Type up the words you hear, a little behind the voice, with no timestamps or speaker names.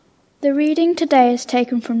The reading today is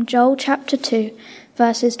taken from Joel chapter 2,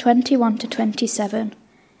 verses 21 to 27.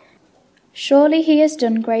 Surely he has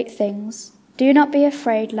done great things. Do not be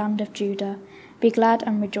afraid, land of Judah. Be glad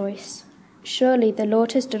and rejoice. Surely the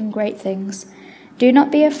Lord has done great things. Do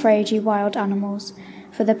not be afraid, you wild animals,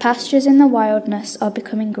 for the pastures in the wilderness are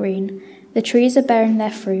becoming green. The trees are bearing their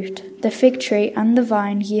fruit. The fig tree and the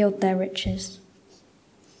vine yield their riches.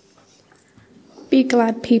 Be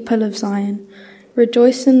glad, people of Zion.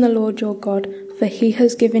 Rejoice in the Lord your God, for he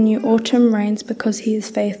has given you autumn rains because he is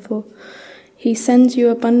faithful. He sends you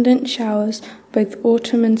abundant showers, both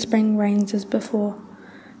autumn and spring rains as before.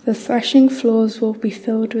 The threshing floors will be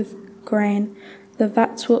filled with grain. The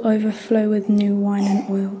vats will overflow with new wine and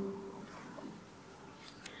oil.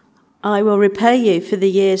 I will repay you for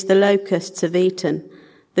the years the locusts have eaten,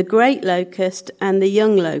 the great locust and the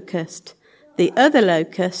young locust, the other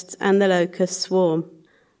locusts and the locust swarm.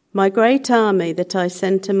 My great army that I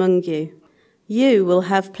sent among you. You will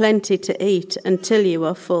have plenty to eat until you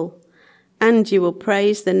are full, and you will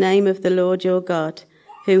praise the name of the Lord your God,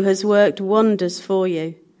 who has worked wonders for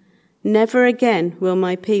you. Never again will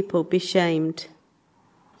my people be shamed.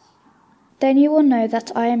 Then you will know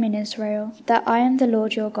that I am in Israel, that I am the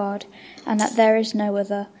Lord your God, and that there is no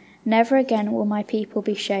other. Never again will my people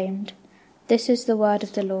be shamed. This is the word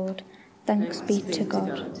of the Lord. Thanks be to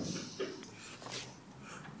God.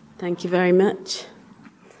 Thank you very much.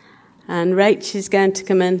 And Rach is going to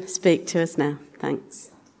come and speak to us now.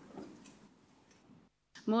 Thanks.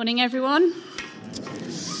 Morning, everyone.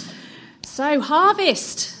 So,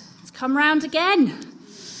 harvest. It's come round again.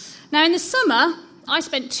 Now, in the summer, I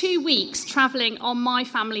spent 2 weeks travelling on my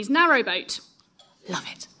family's narrowboat. Love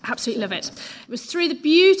it. Absolutely love it. It was through the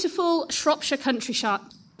beautiful Shropshire countryside.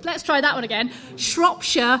 Let's try that one again.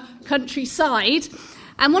 Shropshire countryside.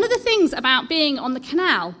 And one of the things about being on the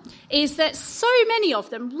canal is that so many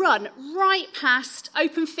of them run right past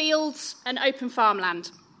open fields and open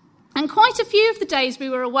farmland. And quite a few of the days we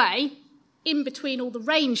were away, in between all the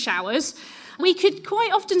rain showers, we could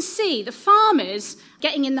quite often see the farmers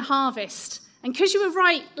getting in the harvest. And because you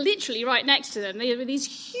were literally right next to them, there were these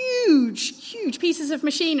huge pieces of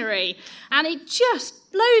machinery. And it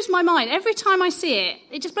just blows my mind. Every time I see it,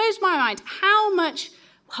 it just blows my mind how much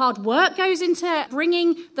hard work goes into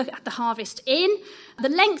bringing the harvest in, the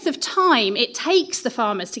length of time it takes the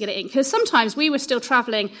farmers to get it in, because sometimes we were still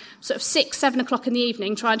travelling sort of 6-7 o'clock in the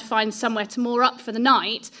evening trying to find somewhere to moor up for the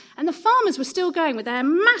night, and the farmers were still going with their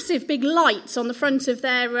massive big lights on the front of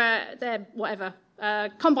their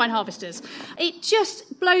combine harvesters. It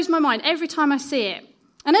just blows my mind every time I see it.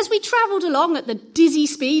 And as we travelled along at the dizzy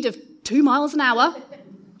speed of 2 miles an hour,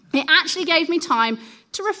 it actually gave me time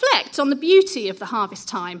to reflect on the beauty of the harvest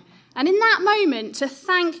time, and in that moment to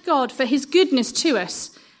thank God for his goodness to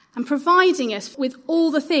us and providing us with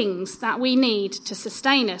all the things that we need to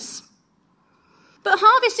sustain us. But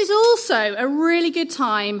harvest is also a really good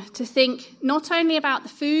time to think not only about the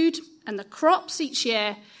food and the crops each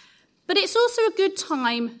year, but it's also a good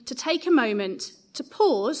time to take a moment to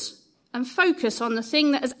pause and focus on the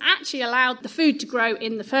thing that has actually allowed the food to grow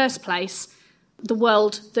in the first place, the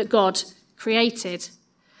world that God created.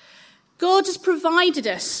 God has provided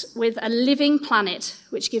us with a living planet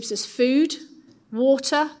which gives us food,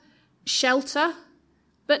 water, shelter.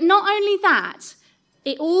 But not only that,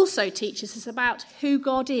 it also teaches us about who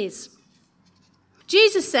God is.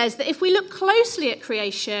 Jesus says that if we look closely at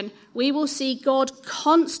creation, we will see God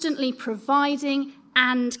constantly providing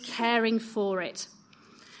and caring for it.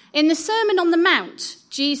 In the Sermon on the Mount,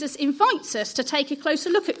 Jesus invites us to take a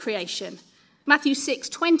closer look at creation. Matthew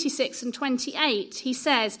 6:26 and 28, he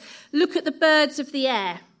says, "Look at the birds of the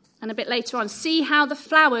air," and a bit later on, "see how the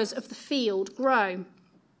flowers of the field grow."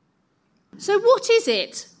 So what is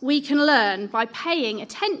it we can learn by paying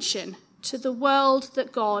attention to the world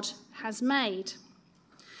that God has made?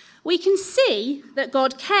 We can see that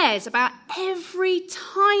God cares about every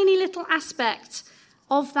tiny little aspect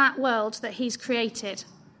of that world that he's created.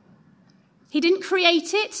 He didn't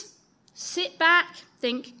create it, sit back,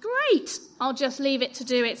 think, great, I'll just leave it to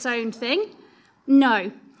do its own thing.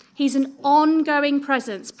 No, he's an ongoing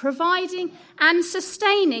presence, providing and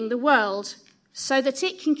sustaining the world so that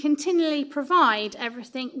it can continually provide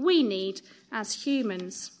everything we need as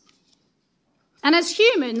humans. And as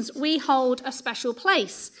humans, we hold a special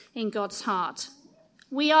place in God's heart.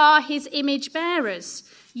 We are his image bearers,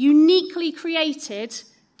 uniquely created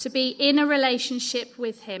to be in a relationship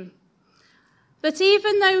with him. But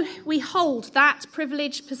even though we hold that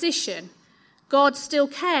privileged position, God still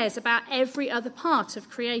cares about every other part of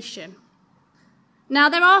creation. Now,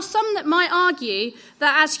 there are some that might argue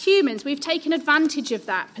that as humans, we've taken advantage of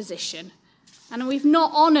that position. And we've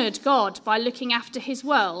not honoured God by looking after his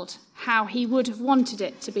world how he would have wanted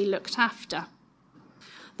it to be looked after.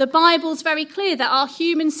 The Bible's very clear that our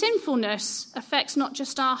human sinfulness affects not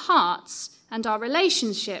just our hearts and our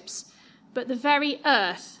relationships, but the very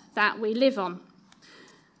earth that we live on.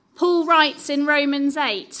 Paul writes in Romans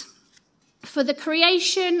 8, "For the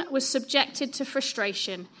creation was subjected to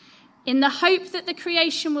frustration, in the hope that the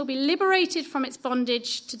creation will be liberated from its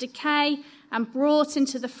bondage to decay and brought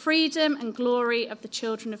into the freedom and glory of the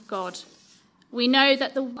children of God. We know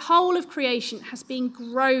that the whole of creation has been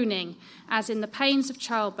groaning as in the pains of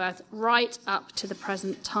childbirth right up to the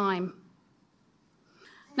present time."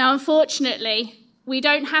 Now, unfortunately, we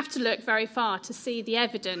don't have to look very far to see the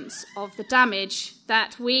evidence of the damage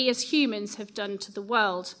that we as humans have done to the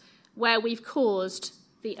world, where we've caused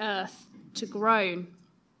the earth to groan.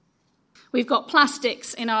 We've got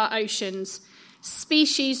plastics in our oceans,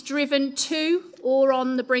 species driven to or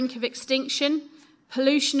on the brink of extinction,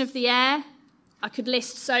 pollution of the air. I could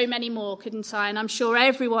list so many more, couldn't I? And I'm sure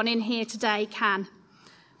everyone in here today can.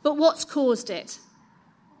 But what's caused it?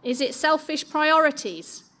 Is it selfish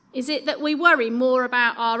priorities? Is it that we worry more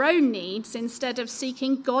about our own needs instead of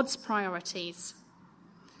seeking God's priorities?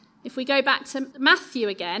 If we go back to Matthew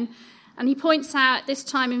again, and he points out, this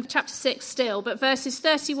time in chapter 6 still, but verses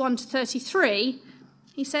 31 to 33,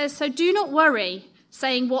 he says, "So do not worry,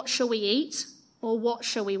 saying, 'What shall we eat?' or 'What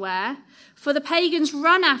shall we wear?' For the pagans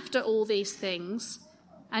run after all these things,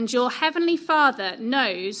 and your heavenly Father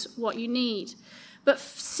knows what you need. But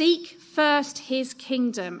seek first his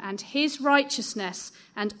kingdom and his righteousness,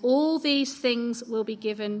 and all these things will be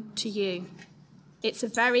given to you." It's a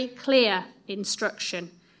very clear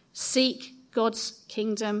instruction. Seek God's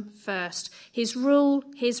kingdom first, his rule,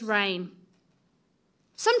 his reign.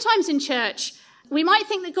 Sometimes in church, we might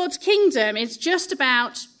think that God's kingdom is just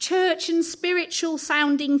about church and spiritual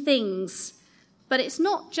sounding things. But it's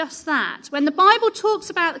not just that. When the Bible talks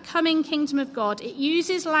about the coming kingdom of God, it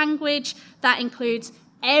uses language that includes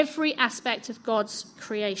every aspect of God's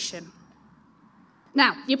creation.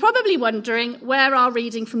 Now, you're probably wondering where our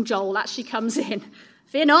reading from Joel actually comes in.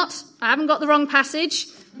 Fear not, I haven't got the wrong passage,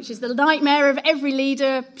 which is the nightmare of every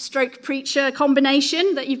leader stroke preacher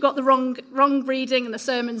combination, that you've got the wrong reading and the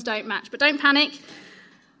sermons don't match. But don't panic.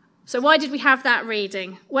 So why did we have that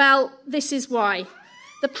reading? Well, this is why.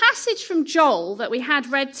 The passage from Joel that we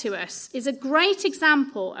had read to us is a great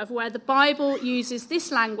example of where the Bible uses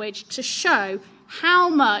this language to show how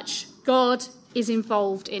much God is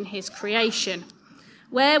involved in his creation,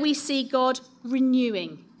 where we see God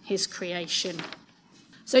renewing his creation.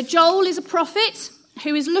 So Joel is a prophet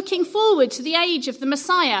who is looking forward to the age of the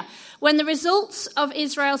Messiah, when the results of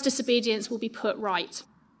Israel's disobedience will be put right.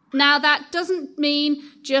 Now, that doesn't mean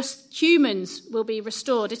just humans will be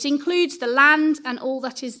restored. It includes the land and all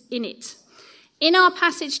that is in it. In our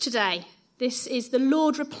passage today, this is the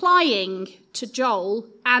Lord replying to Joel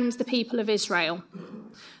and the people of Israel.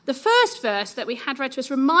 The first verse that we had read to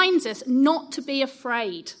us reminds us not to be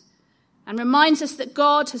afraid, and reminds us that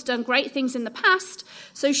God has done great things in the past,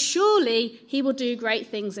 so surely he will do great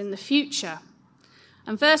things in the future.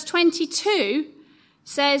 And verse 22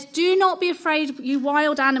 says, "Do not be afraid, you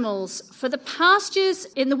wild animals, for the pastures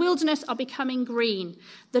in the wilderness are becoming green.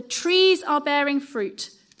 The trees are bearing fruit,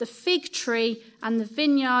 the fig tree and the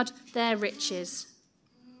vineyard their riches."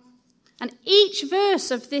 And each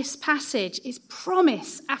verse of this passage is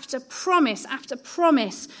promise after promise after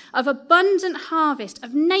promise of abundant harvest,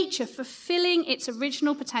 of nature fulfilling its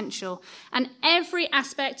original potential, and every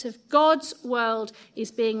aspect of God's world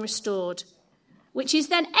is being restored, which is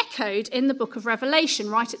then echoed in the book of Revelation,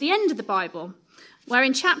 right at the end of the Bible, where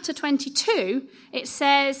in chapter 22 it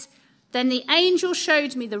says, "Then the angel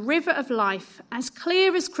showed me the river of life, as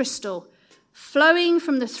clear as crystal, flowing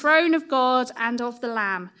from the throne of God and of the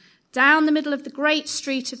Lamb, down the middle of the great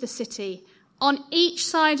street of the city. On each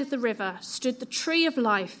side of the river stood the tree of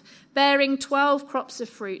life, bearing 12 crops of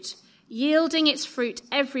fruit, yielding its fruit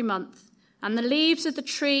every month. And the leaves of the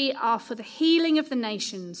tree are for the healing of the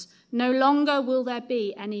nations. No longer will there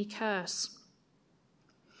be any curse."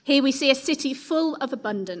 Here we see a city full of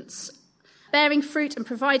abundance, bearing fruit and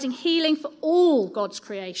providing healing for all God's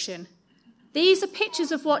creation. These are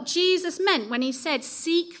pictures of what Jesus meant when he said,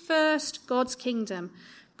 "Seek first God's kingdom."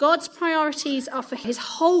 God's priorities are for his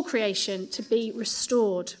whole creation to be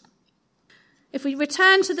restored. If we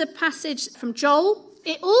return to the passage from Joel,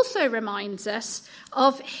 it also reminds us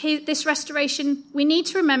of this restoration. We need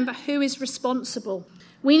to remember who is responsible.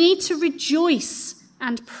 We need to rejoice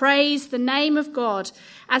and praise the name of God,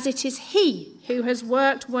 as it is he who has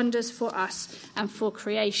worked wonders for us and for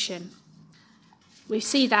creation. We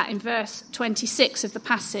see that in verse 26 of the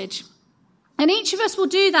passage. And each of us will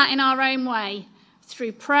do that in our own way,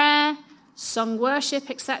 through prayer, sung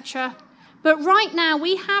worship, etc. But right now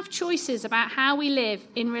we have choices about how we live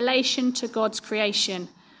in relation to God's creation.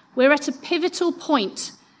 We're at a pivotal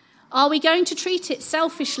point. Are we going to treat it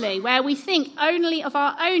selfishly, where we think only of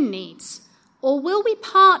our own needs? Or will we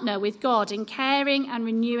partner with God in caring and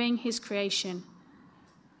renewing his creation?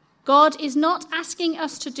 God is not asking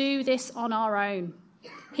us to do this on our own.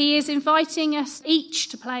 He is inviting us each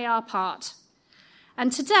to play our part.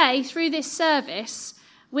 And today, through this service,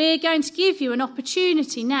 we're going to give you an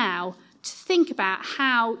opportunity now to think about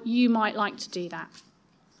how you might like to do that.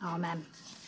 Amen.